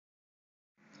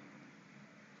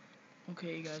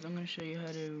Okay guys, I'm going to show you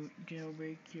how to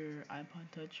jailbreak your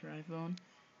iPod Touch or iPhone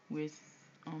with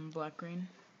Blackrain.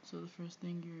 So the first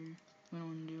thing you're going to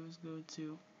want to do is go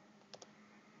to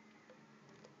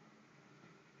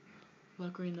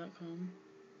blackrain.com,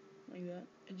 like that.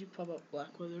 It just pop up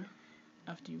black weather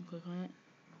after you click on it.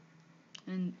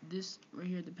 And this right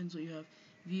here depends what you have.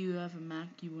 If you have a Mac,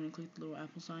 you want to click the little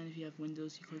Apple sign. If you have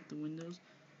Windows, you click the Windows.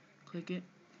 Click it.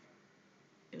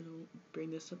 It'll bring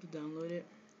this up to download it.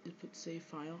 Just put save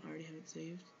file. I already have it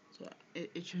saved, so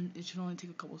it should only take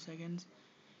a couple seconds.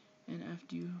 And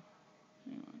after you,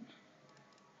 hang on.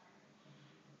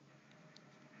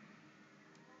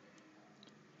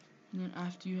 And then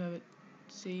after you have it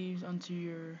saved onto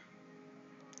your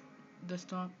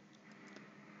desktop,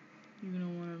 you're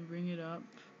gonna want to bring it up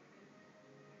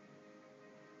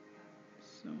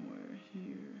somewhere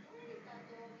here.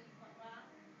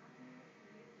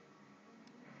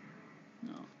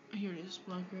 No, here it is,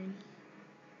 Blackrain.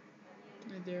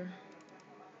 Right there.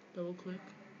 Double click.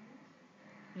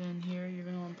 And then here you're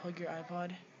gonna unplug your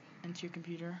iPod into your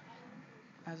computer,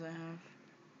 as I have.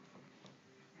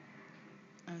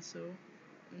 As so.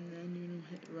 And then you're gonna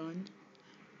hit run.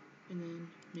 And then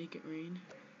make it rain.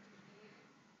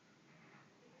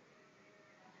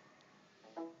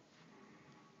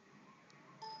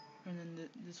 And then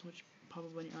this will pop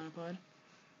up on your iPod.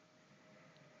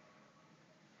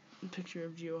 A picture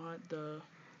of GEOHOT, the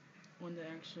one that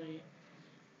actually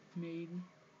made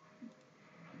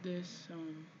this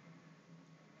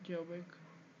jailbreak.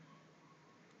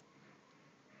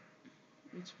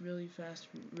 It's really fast,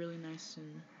 really nice,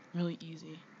 and really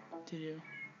easy to do.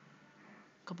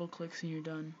 A couple clicks and you're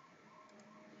done.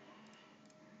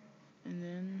 And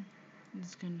then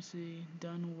it's gonna say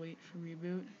done, wait for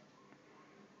reboot.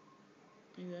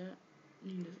 Like that.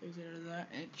 You can just exit out of that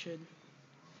and it should.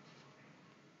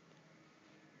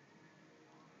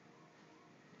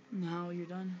 Now you're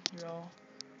done. You're all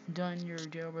done. You're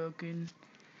jailbroken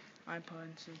iPod.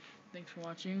 So thanks for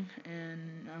watching,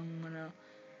 and I'm gonna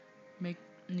make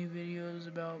new videos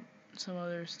about some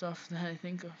other stuff that I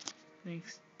think of.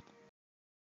 Thanks.